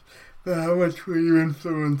influences, but how much were you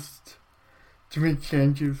influenced to make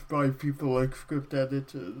changes by people like script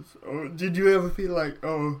editors? Or did you ever feel like,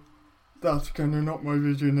 oh, that's kind of not my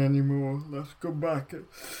vision anymore, let's go back at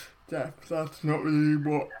depth, that's not really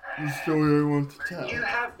what the story I want to tell? You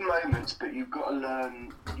have moments, but you've got to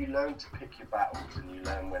learn, you learn to pick your battles, and you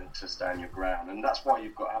learn when to stand your ground, and that's why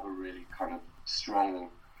you've got to have a really kind of strong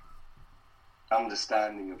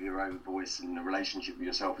understanding of your own voice and the relationship with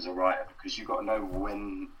yourself as a writer, because you've got to know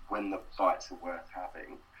when the fights are worth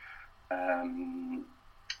having.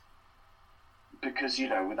 Because, you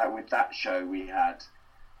know, with that show, we had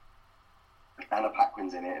Anna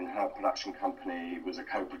Paquin's in it, and her production company was a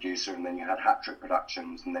co-producer, and then you had Hat Trick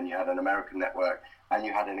Productions, and then you had an American network, and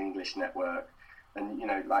you had an English network, and, you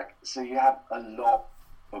know, like, so you have a lot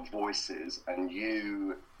of voices, and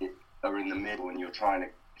you are in the middle, and you're trying to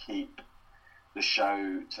keep the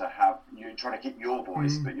show to have, you're trying to keep your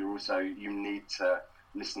voice, but you're also, you need to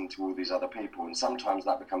listen to all these other people, and sometimes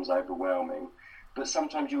that becomes overwhelming. But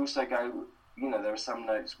sometimes you also go, you know, there are some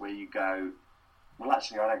notes where you go, well,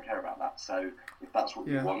 actually, I don't care about that. So if that's what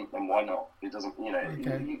you want, then why not? It doesn't, you know,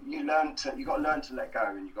 you learn to, you got to learn to let go,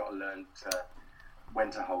 and you got to learn to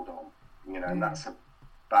when to hold on, you know, and that's a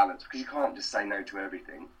balance, because you can't just say no to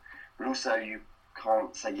everything. But also,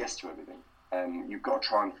 can't say yes to everything. You've got to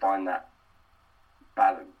try and find that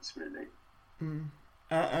balance, really.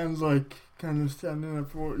 And like kind of standing up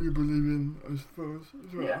for what you believe in, I suppose,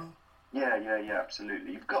 as well. Yeah,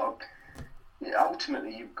 absolutely.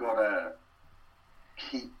 Ultimately, you've got to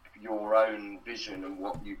keep your own vision and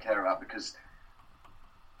what you care about, because,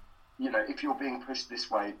 you know, if you're being pushed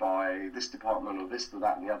this way by this department or this or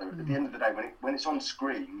that and the other, at the end of the day, when it's on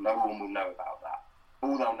screen, no one will know about that.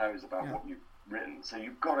 All they'll know is about what you've written. So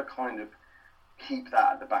you've got to kind of keep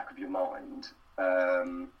that at the back of your mind.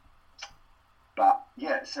 But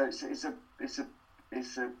yeah, so it's a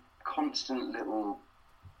constant little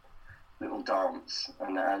dance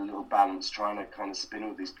and a little balance, trying to kind of spin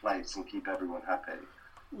all these plates and keep everyone happy,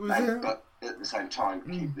 but at the same time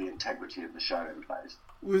keep the integrity of the show in place.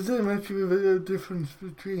 Was there much of a difference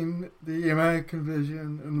between the American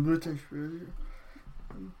version and the British version?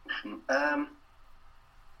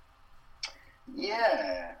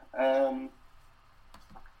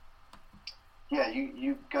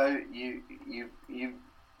 You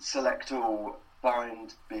select all,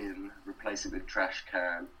 find bin, replace it with trash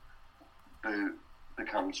can, boot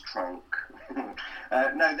becomes trunk.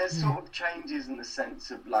 No, there's sort of changes in the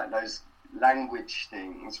sense of like those language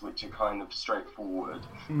things which are kind of straightforward,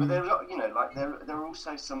 but there are, you know, like there are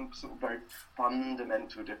also some sort of very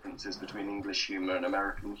fundamental differences between English humour and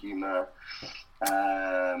American humour,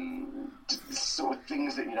 sort of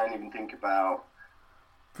things that you don't even think about.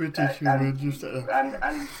 British humour,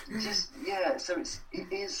 so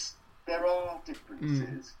there are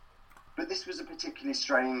differences, but this was a particularly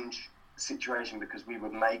strange situation because we were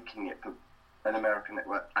making it for an American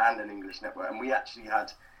network and an English network, and we actually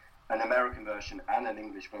had an American version and an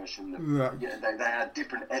English version that they had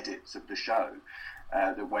different edits of the show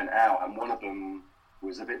that went out, and one of them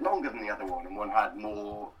was a bit longer than the other one, and one had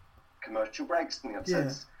more commercial breaks than the other. So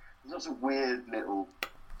there's lots of weird little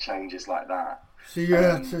changes like that. So you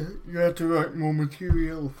had to write more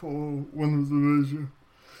material for one of the versions.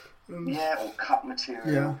 Or cut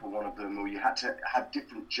material for one of them, or you had to have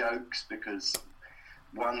different jokes because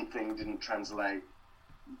one thing didn't translate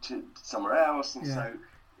to somewhere else, and so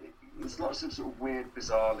there's lots of sort of weird,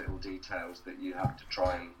 bizarre little details that you have to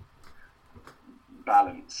try and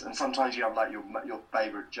balance. And sometimes you have like your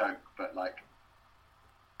favourite joke, but like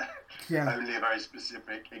only a very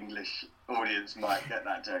specific English audience might get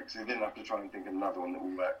that joke. So you then have to try and think of another one that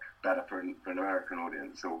will work better for an American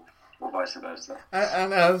audience, or vice versa.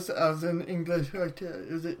 And as an English writer,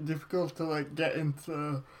 is it difficult to like get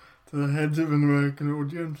into the heads of an American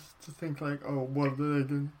audience to think like, oh, what are they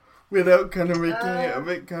doing, without kind of making it a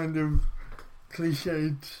bit kind of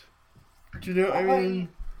cliched? Do you know what I mean?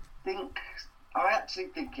 I actually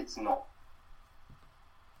think it's not.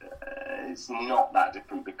 It's not that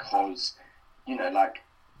different because, you know, like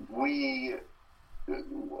we've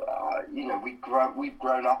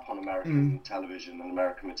grown up on American television and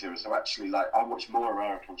American material. So actually, like, I watch more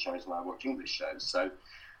American shows than I watch English shows. So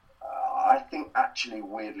I think actually,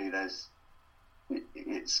 weirdly,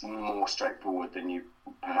 it's more straightforward than you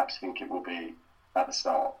perhaps think it will be at the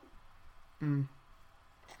start.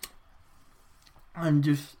 I'm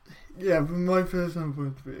just, from my personal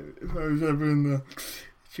point of view, if I was ever in the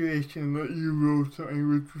situation that you wrote something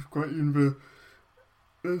which was quite universal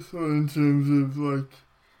in terms of like,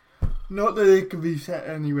 not that it could be set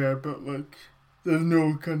anywhere, but like there's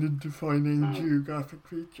no kind of defining geographic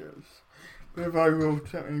features. But if I wrote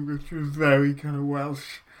something which was very kind of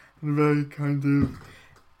Welsh and very kind of,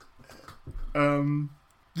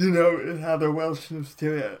 it had a Welshness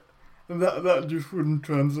to it, and that just wouldn't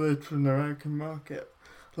translate for an American market.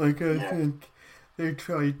 Like I think they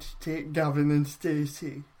tried to take Gavin and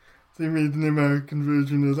Stacey. They made an American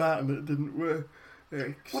version of that and it didn't work.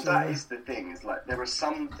 Well, that is the thing. Is like there are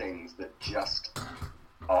some things that just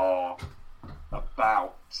are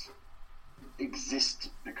exist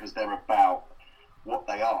because they're about what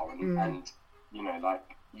they are, and you know,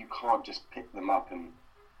 like you can't just pick them up and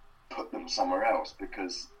put them somewhere else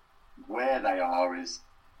because where they are is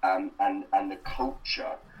and the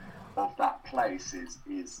culture of that place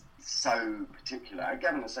is so particular. And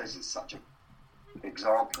Gavin and Stacey is such an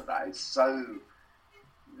example of that. It's so,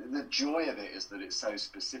 the joy of it is that it's so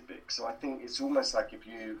specific. So I think it's almost like if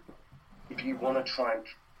you want to try and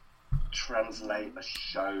translate a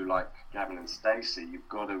show like Gavin and Stacey, you've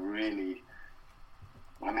got to really,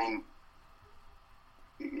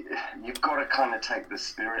 you've got to kind of take the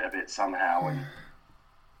spirit of it somehow, and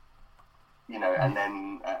you know, and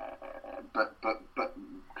then but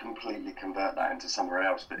completely convert that into somewhere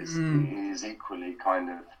else. But it is equally kind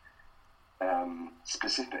of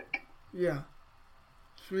specific. Yeah,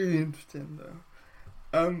 it's really interesting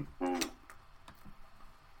though.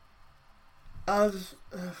 as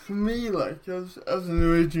for me, like as an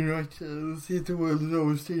original writer, the theatre world has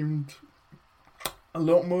always seemed a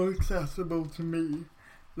lot more accessible to me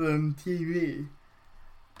than TV.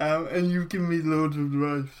 And you've given me loads of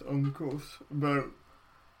advice on the course about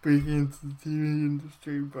breaking into the TV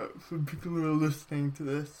industry, but for people who are listening to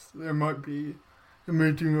this, there might be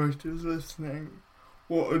emerging writers listening.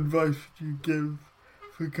 What advice would you give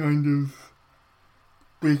for kind of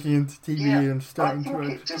breaking into TV and starting to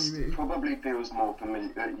write for TV? I think it just probably feels more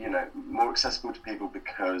familiar, more accessible to people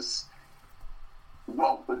because,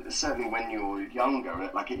 well, certainly when you're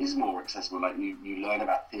younger, it is more accessible. Like you learn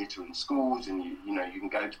about theatre in schools, and you can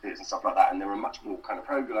go to theatres and stuff like that, and there are much more kind of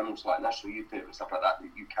programmes like National Youth Theatre and stuff like that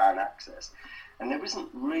you can access. And there isn't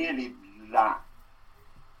really that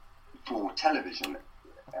for television.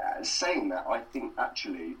 Saying that, I think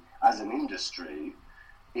actually, as an industry,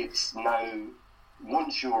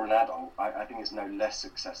 once you're an adult, I think it's no less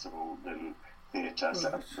accessible than theatre.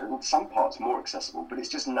 So, some parts more accessible, but it's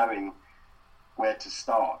just knowing where to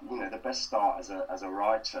start. The best start as a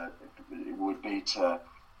writer would be to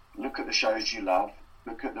look at the shows you love,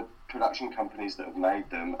 look at the production companies that have made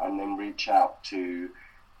them, and then reach out to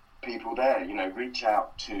people there. Reach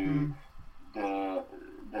out to the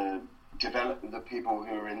people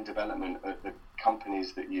who are in development at the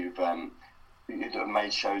companies that you've that have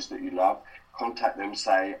made shows that you love. Contact them,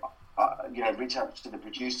 say, reach out to the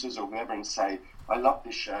producers or whoever and say, I love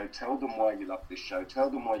this show. Tell them why you love this show. Tell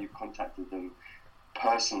them why you contacted them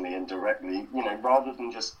personally and directly. Rather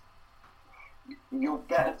than just, you're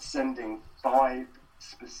better sending 5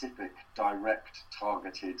 specific, direct,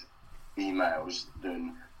 targeted emails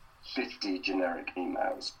than 50 generic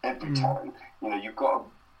emails every time. You've got to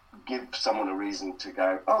give someone a reason to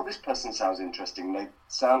go, oh, this person sounds interesting. They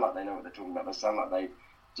sound like they know what they're talking about. They sound like they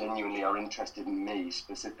genuinely are interested in me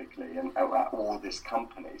specifically and or this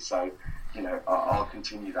company. So, I'll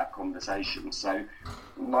continue that conversation. So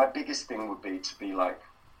my biggest thing would be to be like,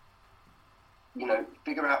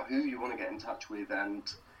 figure out who you want to get in touch with and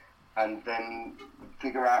then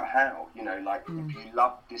figure out how. If you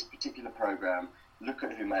love this particular program, look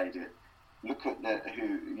at who made it. Look at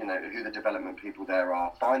who the development people there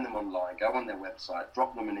are. Find them online. Go on their website.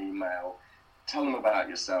 Drop them an email. Tell them about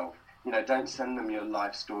yourself. Don't send them your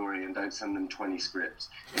life story and don't send them 20 scripts.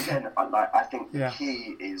 Again, I think the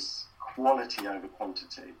key is quality over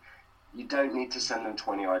quantity. You don't need to send them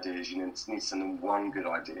 20 ideas. You need to send them one good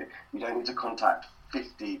idea. You don't need to contact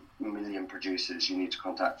 50 million producers. You need to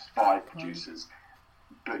contact 5 producers.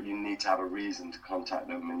 But you need to have a reason to contact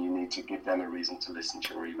them, and you need to give them a reason to listen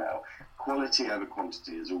to your email. Quality over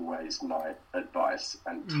quantity is always my advice,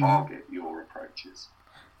 and target your approaches.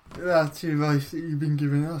 That's the advice that you've been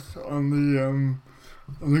giving us on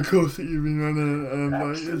the course that you've been running, and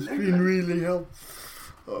it's been really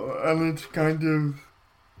helpful. And it's kind of,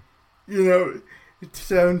 it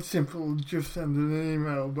sounds simple, just sending an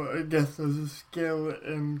email, but I guess there's a skill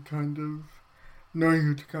in kind of knowing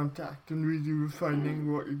who to contact and really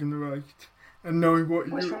refining what you're going to write and knowing what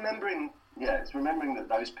you... It's remembering that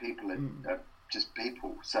those people are just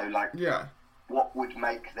people. So, what would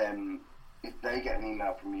make them, if they get an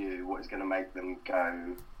email from you, what is going to make them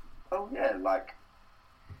go, oh yeah,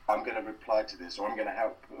 I'm going to reply to this, or I'm going to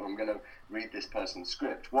help, or I'm going to read this person's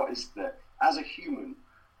script. What is as a human,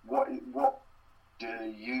 what do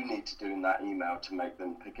you need to do in that email to make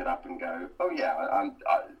them pick it up and go, oh yeah,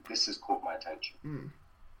 this has caught my attention?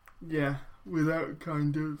 Yeah, without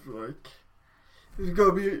kind of there's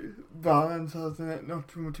got to be balance, hasn't it? Not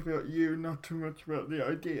too much about you, not too much about the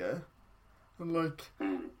idea, and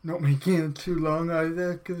not making it too long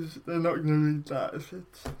either, because they're not going to read that if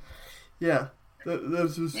it's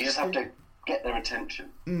there's this. You just have to get their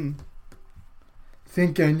attention.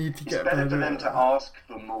 Think I need to it's get better for them to ask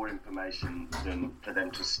for more information than for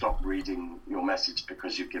them to stop reading your message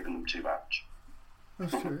because you've given them too much.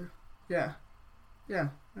 That's true. Yeah, I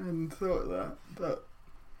hadn't thought of that, but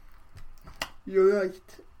you're right.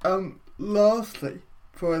 Lastly,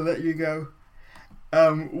 before I let you go,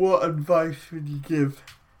 what advice would you give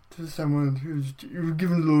to someone you've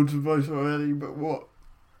given loads of advice already, but what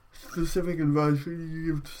specific advice would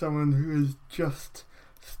you give to someone who is just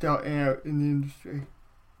starting out in the industry?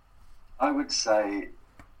 I would say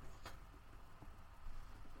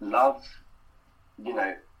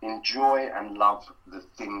enjoy and love the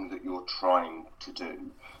thing that you're trying to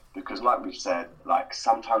do, because like we've said,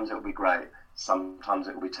 sometimes it'll be great, sometimes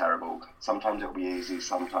it'll be terrible, sometimes it'll be easy,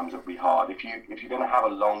 sometimes it'll be hard. If you're going to have a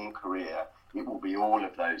long career, it will be all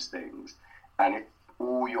of those things. And if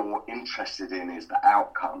all you're interested in is the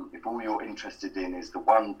outcome, if all you're interested in is the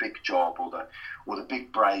one big job or the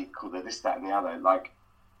big break or the this, that and the other,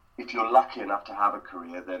 if you're lucky enough to have a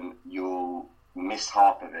career, then you'll miss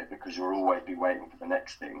half of it because you'll always be waiting for the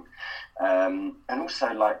next thing. And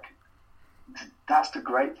also, like, that's the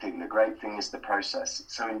great thing. The great thing is the process.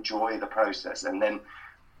 So enjoy the process. And then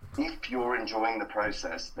if you're enjoying the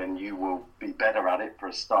process, then you will be better at it for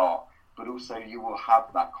a start. But also you will have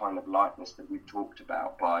that kind of lightness that we've talked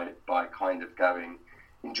about by kind of going,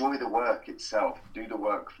 enjoy the work itself, do the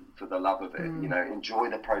work for the love of it, you know, enjoy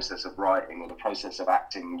the process of writing or the process of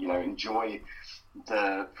acting, you know, enjoy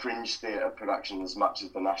the fringe theatre production as much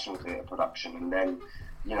as the national theatre production. And then,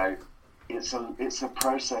 you know, it's a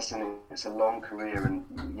process and it's a long career, and,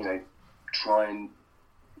 you know, try and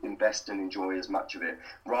invest and enjoy as much of it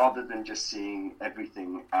rather than just seeing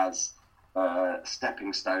everything as a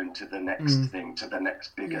stepping stone to the next thing, to the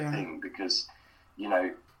next bigger thing. Because, you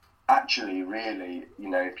know, actually, really, you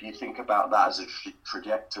know, if you think about that as a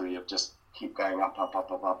trajectory of just keep going up,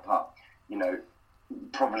 you know,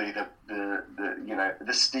 probably the you know,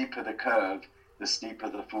 the steeper the curve, the steeper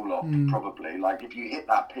the fall off. Probably, like, if you hit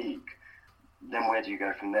that peak, then where do you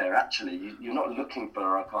go from there? Actually, you're not looking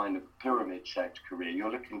for a kind of pyramid-shaped career.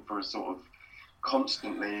 You're looking for a sort of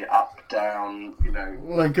constantly up, down, you know,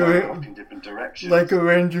 like up in different directions. Like a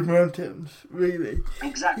range of mountains, really.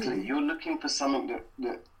 Exactly. You're looking for something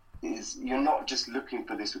that is, you're not just looking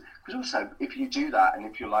for this. Because also, if you do that, and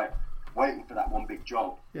if you're like waiting for that one big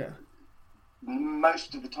job,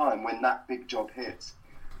 most of the time when that big job hits,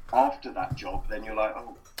 after that job, then you're like,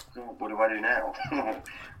 oh God, what do I do now?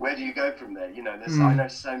 Where do you go from there? You know, I know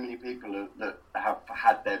so many people that have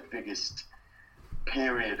had their biggest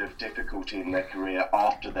period of difficulty in their career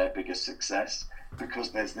after their biggest success,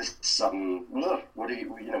 because there's this sudden, look, what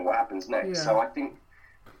happens next? So I think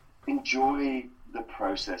enjoy the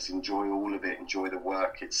process, enjoy all of it, enjoy the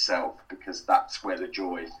work itself, because that's where the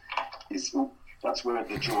joy is. That's where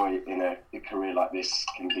the joy in a career like this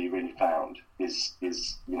can be really found. Is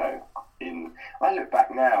you know, I look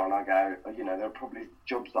back now and I go, you know, there are probably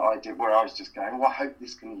jobs that I did where I was just going, well, I hope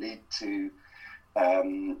this can lead to,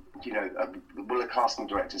 you know, will a casting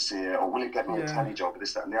director see it, or will it get me a telly job, or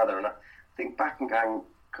this, that, and the other. And I think back and going,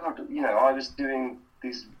 God, you know, I was doing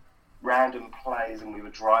these random plays and we were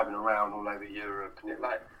driving around all over Europe, and it,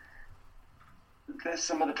 like, there's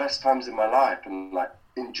some of the best times in my life, and like,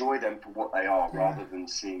 enjoy them for what they are, rather than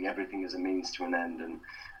seeing everything as a means to an end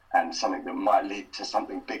and something that might lead to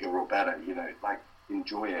something bigger or better. You know, like,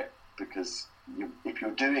 enjoy it, because if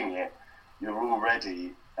you're doing it, you're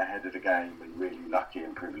already ahead of the game and really lucky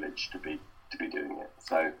and privileged to be doing it.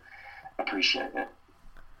 So appreciate it.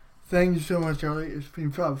 Thank you so much, Ollie. It's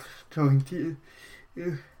been fun talking to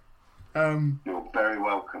you. You're very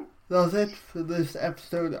welcome. That's it for this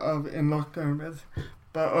episode of In Lockdown With.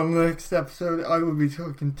 But on the next episode, I will be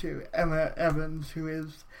talking to Emma Evans, who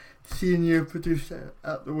is senior producer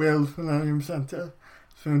at the Wales Millennium Centre.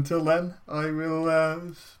 So until then, I will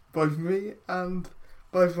bye from me and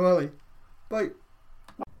bye from Ollie. Bye.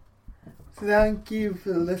 Thank you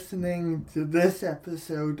for listening to this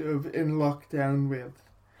episode of In Lockdown With.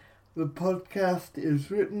 The podcast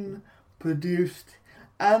is written, produced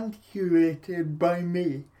and curated by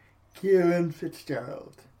me, Kieran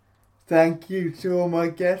Fitzgerald. Thank you to all my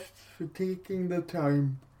guests for taking the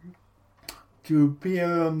time to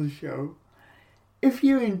appear on the show. If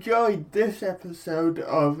you enjoyed this episode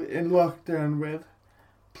of In Lockdown With,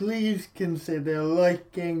 please consider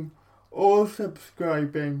liking or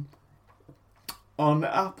subscribing on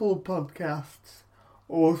Apple Podcasts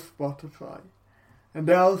or Spotify. And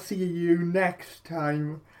I'll see you next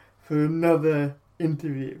time for another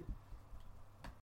interview.